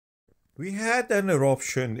We had an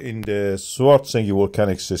eruption in the Svartsengi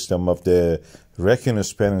volcanic system of the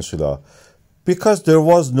Reykjanes Peninsula because there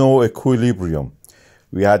was no equilibrium.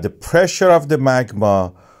 We had the pressure of the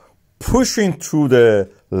magma pushing through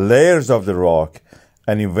the layers of the rock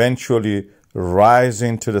and eventually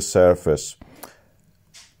rising to the surface.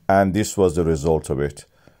 And this was the result of it.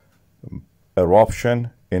 Eruption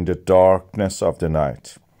in the darkness of the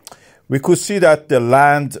night. We could see that the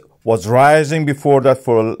land was rising before that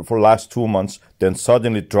for last 2 months, then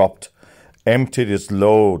suddenly dropped, emptied its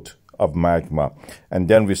load of magma. And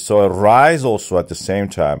then we saw a rise also at the same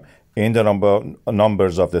time in the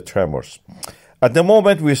numbers of the tremors. At the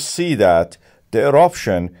moment, we see that the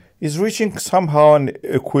eruption is reaching somehow an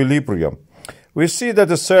equilibrium. We see that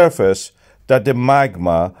the surface, that the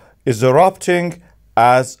magma is erupting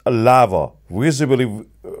as lava, visibly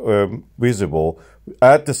visible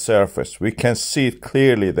at the surface. We can see it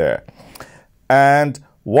clearly there. And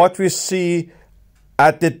what we see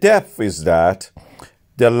at the depth is that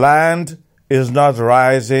the land is not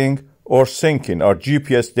rising or sinking. Our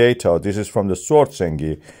GPS data, this is from the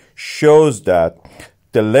Svartsengi, shows that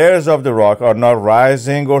the layers of the rock are not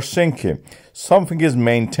rising or sinking. Something is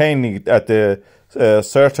maintaining it at a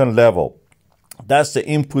certain level. That's the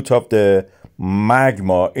input of the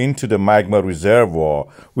magma into the magma reservoir,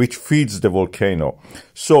 which feeds the volcano.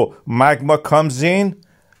 So magma comes in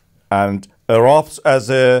and erupts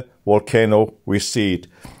as a volcano. We see it.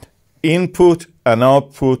 Input and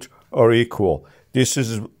output are equal. This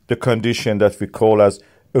is the condition that we call as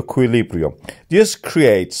equilibrium. This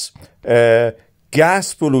creates a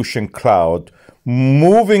gas pollution cloud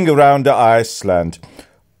moving around the Iceland,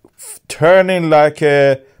 turning like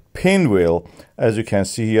a pinwheel, as you can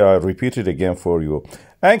see here. I repeat it again for you,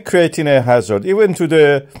 and creating a hazard even to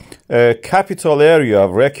the capital area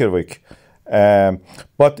of Reykjavik.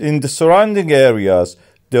 But in the surrounding areas,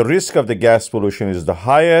 the risk of the gas pollution is the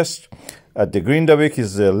highest. At the Grindavik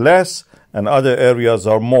is less, and other areas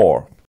are more.